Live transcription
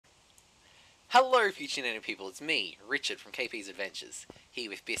Hello, future Nano people, it's me, Richard from KP's Adventures, here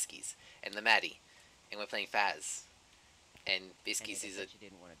with Biskies and the Maddie, and we're playing Phas. And Biskies is a... She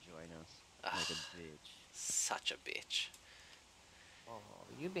didn't want to join us. Like a bitch. Such a bitch. Oh,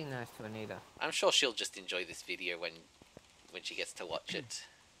 you be nice to Anita. I'm sure she'll just enjoy this video when she gets to watch it.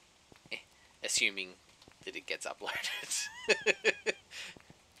 Assuming that it gets uploaded.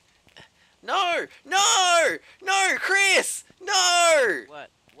 No! No! No, Chris! No!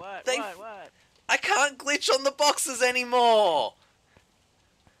 What? I can't glitch on the boxes anymore!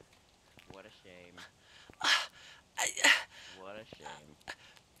 What a shame. I, What a shame.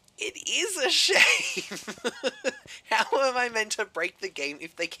 It is a shame! How am I meant to break the game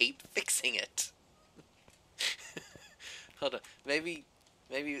if they keep fixing it? Hold on, maybe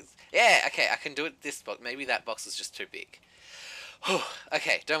it's... Yeah, okay, I can do it this box. Maybe that box is just too big.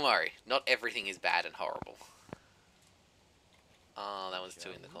 Okay, don't worry. Not everything is bad and horrible. Oh, that one's two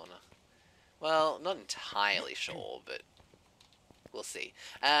in the corner. Well, not entirely sure, but we'll see.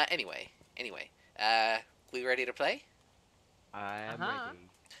 Anyway, we ready to play? I am ready.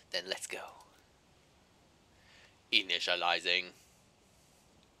 Then let's go. Initializing.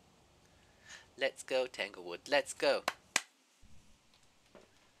 Let's go, Tanglewood. Let's go.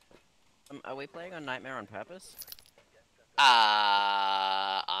 Are we playing on Nightmare on purpose?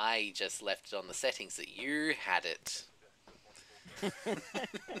 I just left it on the settings that you had it.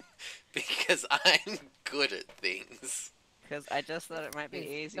 Because I'm good at things. Because I just thought it might be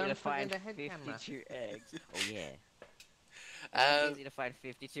easier to find 52 eggs. Oh yeah. It's easy to find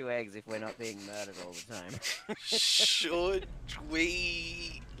 52 eggs if we're not being murdered all the time. Should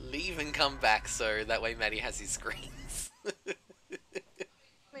we leave and come back so that way Maddie has his screens?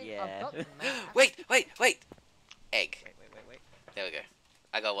 Yeah. Wait! Egg. Wait. There we go.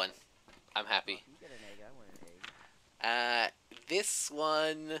 I got one. I'm happy. You get an egg, I want an egg. This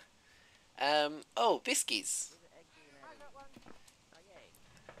one... oh, Biskies.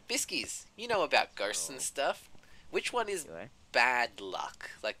 Biskies, you know about ghosts and stuff. Which one is bad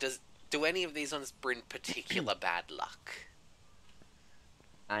luck? Like, do any of these ones bring particular bad luck?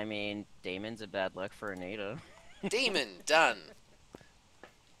 I mean, demons are bad luck for Anita. Demon, done.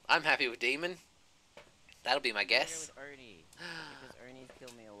 I'm happy with Demon. That'll be my guess. I'm gonna go with Oni, because Oni's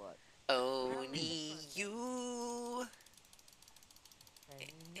kill me a lot. Oni,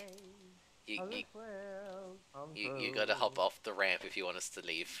 you gotta hop off the ramp if you want us to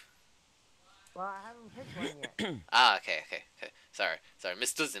leave. Well, I haven't picked one yet. Okay. Sorry,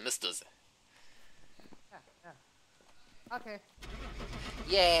 Miss Dozen. Yeah. Okay.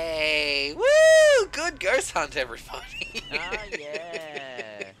 Yay! Woo! Good ghost hunt, everybody. Oh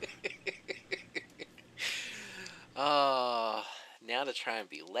yeah. Oh, now to try and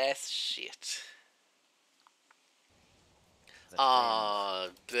be less shit. Oh,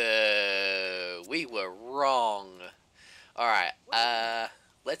 boo. We were wrong. Alright,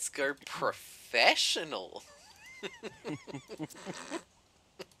 let's go professional.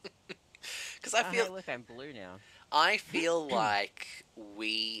 Because I feel... Hey, look, I'm blue now. I feel like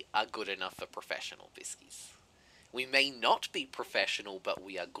we are good enough for professional, Biskies. We may not be professional, but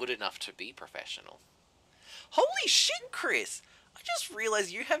we are good enough to be professional. Holy shit, Chris! I just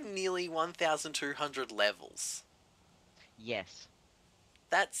realized you have nearly 1,200 levels. Yes.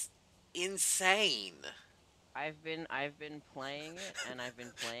 That's insane. I've been playing it, and I've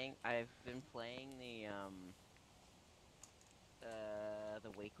been playing the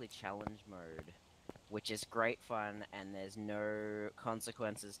weekly challenge mode, which is great fun, and there's no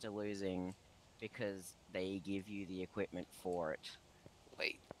consequences to losing because they give you the equipment for it.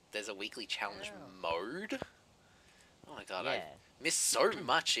 Wait, there's a weekly challenge mode? Oh my god, Yeah. I missed so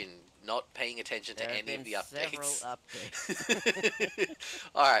much in not paying attention to any of the updates. Several updates.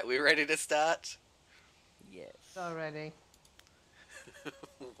 Alright, we ready to start? Yes. So ready.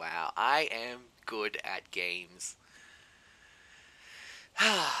 Wow, I am good at games.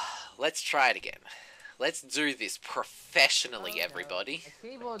 Let's try it again. Let's do this professionally, everybody. The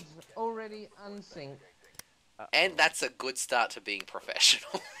keyboard's already unsynced. And that's a good start to being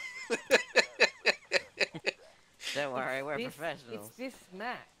professional. Don't worry, we're professionals. It's this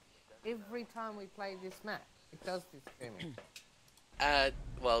map. Every time we play this map, it does this to me.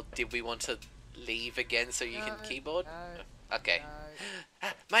 Well, did we want to leave again so you can keyboard? No, Okay. no.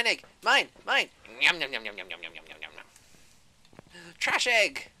 Mine egg! Mine! Yum, yum, yum, yum, yum, yum, yum, yum, yum. Trash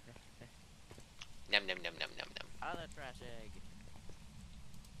egg! Num, num, num, num, num, num. Other trash egg.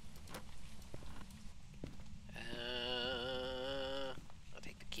 I'll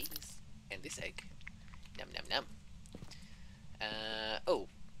take the keys. And this egg. Num, num, num. Oh.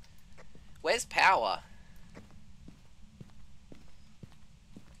 Where's power?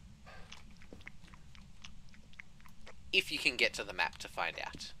 if you can get to the map to find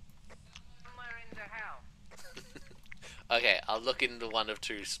out. Somewhere in the house. Okay, I'll look in the one of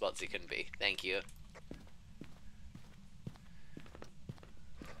two spots it can be. Thank you.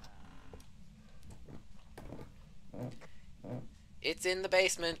 It's in the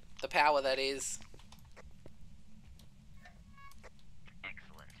basement. The power, that is.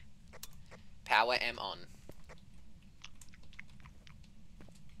 Excellent. Power am on.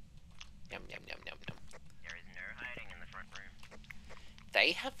 Yum, yum, yum, yum, yum. There is no hiding in the front room.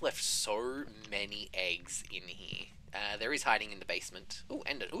 They have left so many eggs in here. There is hiding in the basement. Ooh,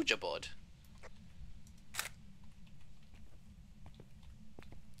 and an Ouija board.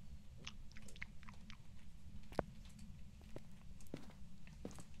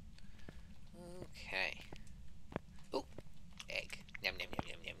 Okay. Ooh, egg. Yum, yum, yum,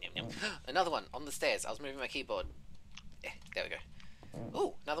 yum, yum, yum, yum. Another one on the stairs. I was moving my keyboard. Yeah, there we go.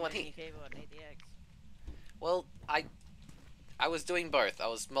 Ooh, another one here. Keyboard, need the eggs. Well, I was doing both. I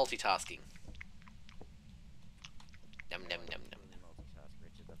was multitasking. Num num num num. Multitask,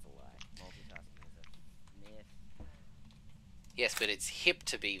 Richard, that's a lie. Multitasking is a myth. Yes, but it's hip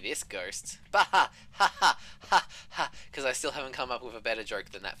to be this ghost. Bah ha ha ha ha ha. Because I still haven't come up with a better joke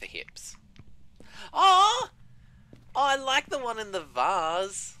than that for hips. Oh, I like the one in the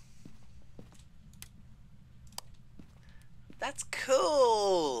vase. That's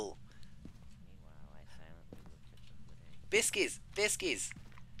cool. Meanwhile, I silently looked at chocolate eggs. Biscuits.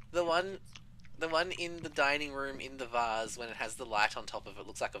 The one in the dining room in the vase when it has the light on top of it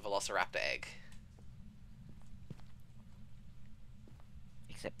looks like a velociraptor egg.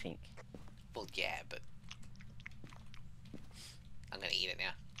 Except pink. Well, yeah, but I'm gonna eat it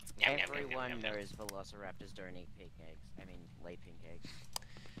now. Yum, yum, yum, yum, Everyone yum, yum. knows velociraptors don't eat pink eggs. I mean, lay pink eggs.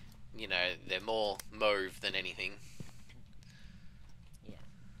 You know, they're more mauve than anything. Yeah.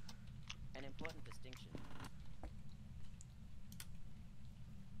 An important distinction.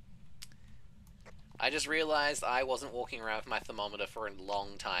 I just realized I wasn't walking around with my thermometer for a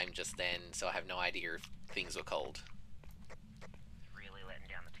long time just then, so I have no idea if things were cold. Really letting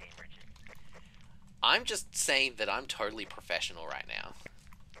down the team, Richard. I'm just saying that I'm totally professional right now.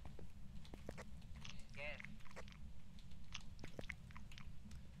 Yes.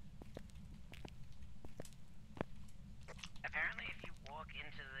 Apparently, if you walk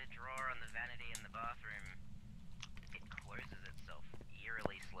into the drawer on the vanity in the bathroom, it closes itself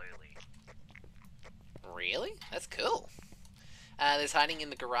eerily slowly. Really? That's cool. There's hiding in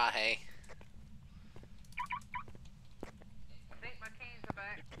the garage. I think my keys are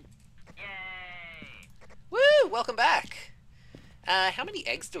back. Yay! Woo! Welcome back. How many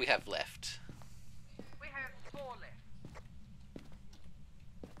eggs do we have left? We have 4 left.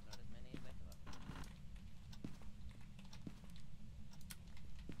 Not as many as I thought.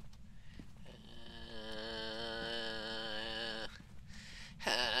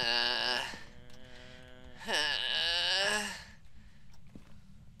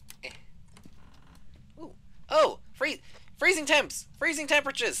 Ooh. Oh! Freezing temps! Freezing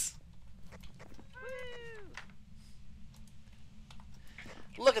temperatures!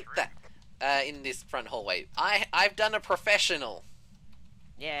 Look at that! In this front hallway. I've done a professional!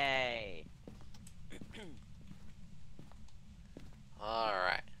 Yay!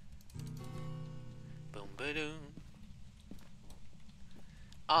 Alright. Boom ba doom.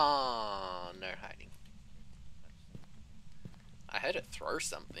 Oh, no hiding. I heard it throw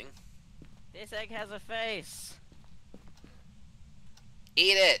something. This egg has a face!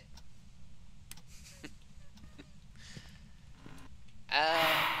 Eat it!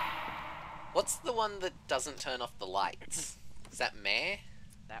 What's the one that doesn't turn off the lights? Is that Mare?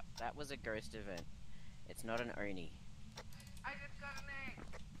 That was a ghost event. It's not an Oni. I just got an egg.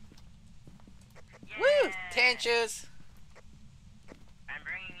 Woo! Tanchers! I'm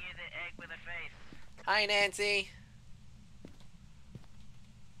bringing you the egg with a face. Hi, Nancy.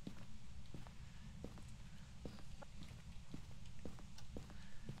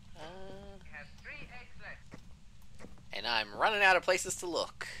 It has 3 eggs left. And I'm running out of places to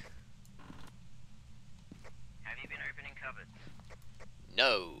look. Have you been opening cupboards?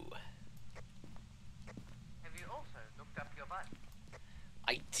 No. Have you also looked up your butt?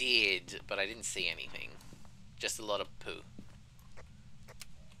 I did, but I didn't see anything. Just a lot of poo.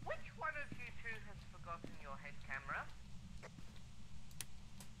 Which one of you two has forgotten your head camera?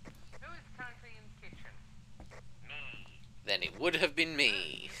 Who is currently in the kitchen? Me. Then it would have been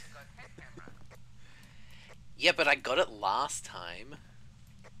me. Who's got head camera? Yeah, but I got it last time.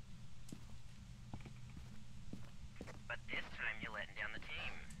 But this time you're letting down the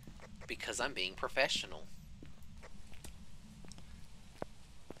team. Because I'm being professional.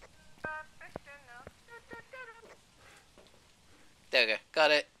 got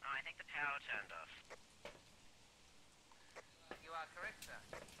it. Oh, I think the power turned off. You are correct, sir.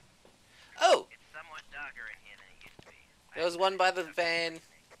 Oh! It's somewhat darker in here than it used to be. There was one by the van.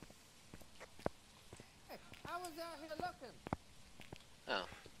 Hey, I was out here looking. Oh.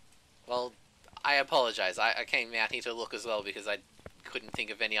 Well, I apologize. I came out here to look as well because I couldn't think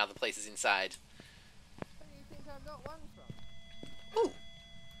of any other places inside. Where do you think I got one from? Ooh!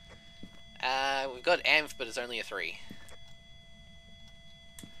 We've got Amph, but it's only a 3.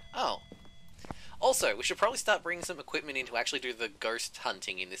 Oh. Also, we should probably start bringing some equipment in to actually do the ghost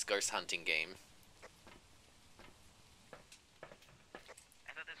hunting in this ghost hunting game. I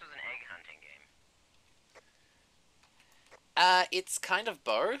thought this was an egg hunting game. It's kind of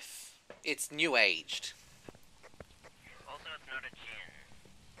both. It's new-aged. Also, it's not a gin.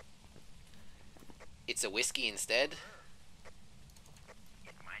 It's a whiskey instead.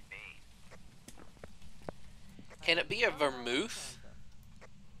 It might be. Can it be a vermouth?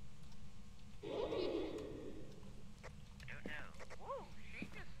 I don't know. Whoa, she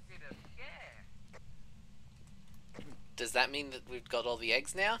just did a scare. Does that mean that we've got all the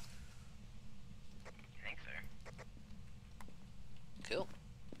eggs now? I think so. Cool.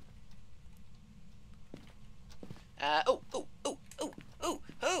 Oh!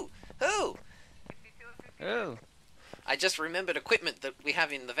 Oh. I just remembered equipment that we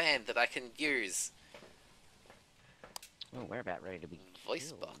have in the van that I can use. Oh, we're about ready to be Voice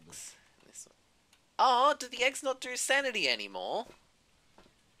killed. box. This one. Oh, do the eggs not do sanity anymore?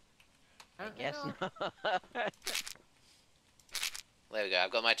 I You guess know, not. There we go,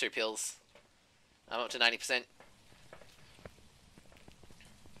 I've got my 2 pills. I'm up to 90%.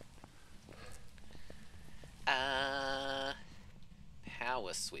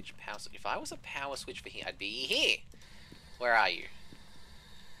 Power switch. If I was a power switch for here, I'd be here. Where are you?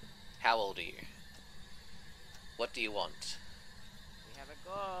 How old are you? What do you want? We have a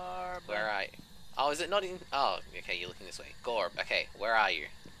garb. Where are you? Oh, is it not in... Oh, okay, you're looking this way. Gorb, okay, where are you?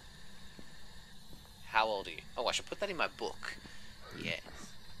 How old are you? Oh, I should put that in my book. Yes.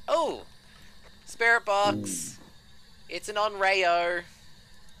 Oh! Spirit box! It's an Onreo.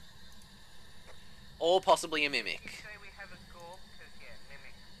 Or possibly a you mimic. say we have a gorb, because, yeah,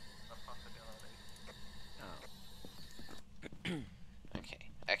 mimic a possibility. Oh.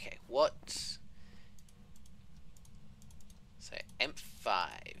 Okay, what... So, M5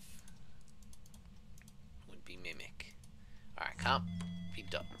 would be mimic. Alright, can't be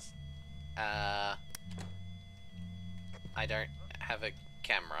dots. I don't have a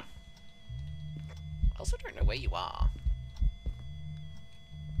camera. I also don't know where you are.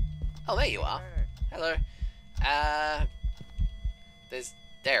 Oh, there you are. Hello.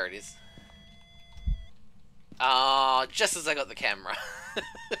 There it is. Ah, just as I got the camera.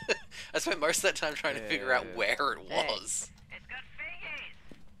 I spent most of that time trying to figure out where it was. It's got fingies.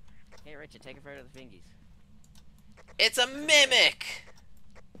 Hey, Richard, take a photo of the fingies. It's a mimic!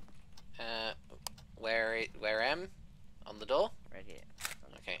 Where am? On the door? Right here.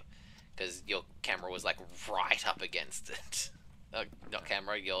 Okay. Because your camera was like right up against it. Not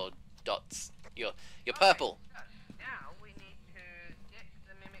camera, your dots. Your purple. Okay, so now we need to get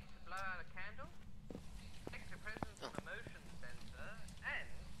the mimic to blow out a candle, check the presence of a motion sensor, and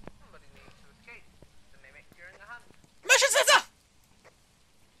somebody needs to escape the mimic during the hunt. Motion sensor!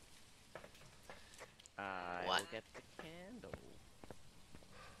 I What? will get the candle.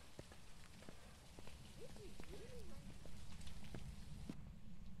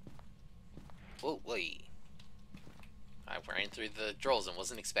 Oh, wait. I ran through the drawers and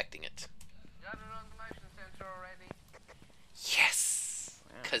wasn't expecting it. Got it on the motion sensor already. Yes!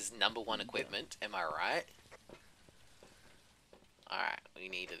 Wow. Because #1 equipment, am I right? Alright, we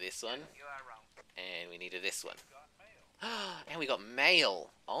needed this one, You are wrong. and we needed this one. And we got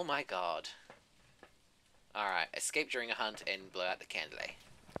mail! Oh my god. Alright, escape during a hunt and blow out the candle. It's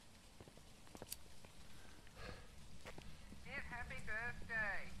happy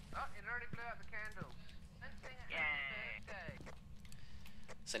birthday. Oh, it already blew out the candle. Let's sing a happy birthday.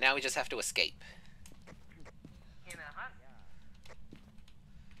 So now we just have to escape. In a hunt.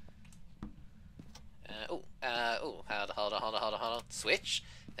 Hold on. Switch.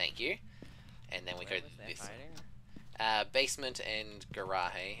 Thank you. And then we Where go was that this. hiding? Basement and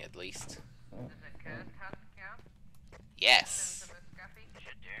garage, at least. Does a cursed hunt count? Yes! Sense of a scuffy?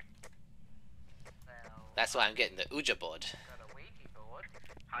 Should do. Well, That's why I'm getting the Ouija board. got a Ouija board.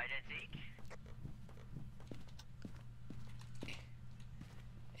 Hide and seek.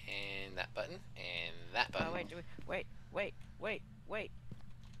 And that button. And that button. Oh, wait.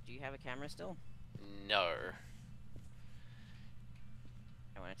 Do you have a camera still? No.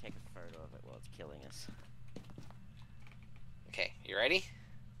 I want to take a photo of it while it's killing us. Okay, you ready?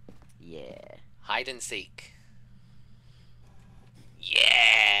 Yeah. Hide and seek.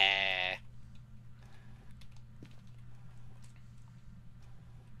 Yeah!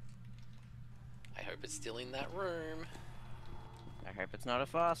 I hope it's still in that room. I hope it's not a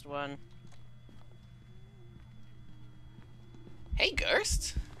fast one. Hey,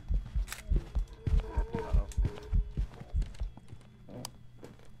 Ghost! Uh-oh.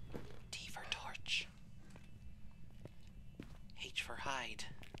 T for torch. H for hide.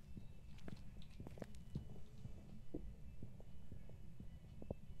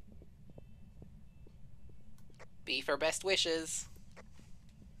 B for best wishes.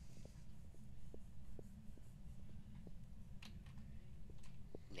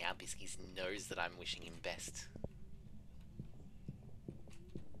 Now Biscuits knows that I'm wishing him best.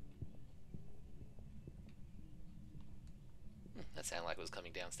 That sounded like it was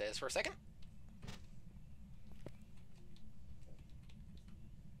coming downstairs for a second.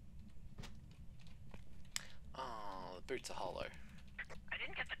 Oh, the boots are hollow. I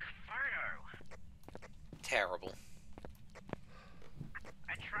didn't get the photo. Terrible.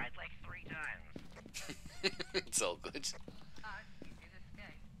 I tried like 3 times. It's all good. You did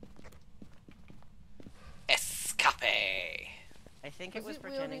escape. Escape! I think Was it was it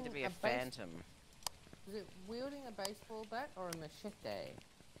pretending to wielding be a a base- phantom. Was it wielding a baseball bat or a machete?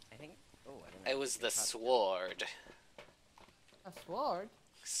 I think. Oh, I don't know. It was the It's hard to tell. sword. A sword?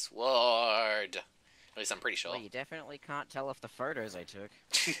 Sword! At least I'm pretty sure. Well, you definitely can't tell off the photos I took.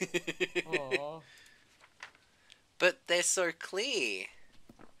 Oh. But they're so clear.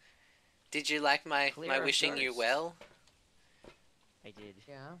 Did you like my Clear as wishing you ghost. well? I did.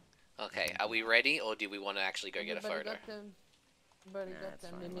 Yeah. Okay, are we ready, or do we want to actually go get a Everybody photo? got the, everybody Nah, got it's the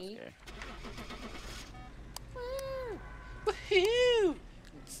fine. mini. Let's go. Woo! Woohoo!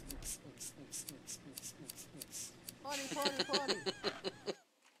 Party, party, party.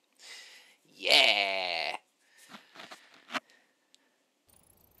 Yeah!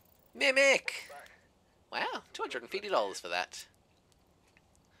 Mimic! Wow, $250 for that.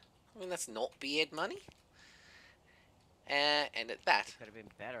 I mean, that's not beard money. And at that. Could have been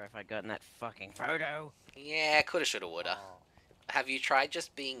better if I'd gotten that fucking photo. Yeah, coulda, shoulda, woulda. Oh. Have you tried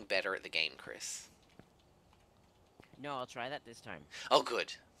just being better at the game, Chris? No, I'll try that this time. Oh,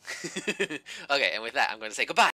 good. Okay, and with that, I'm going to say goodbye.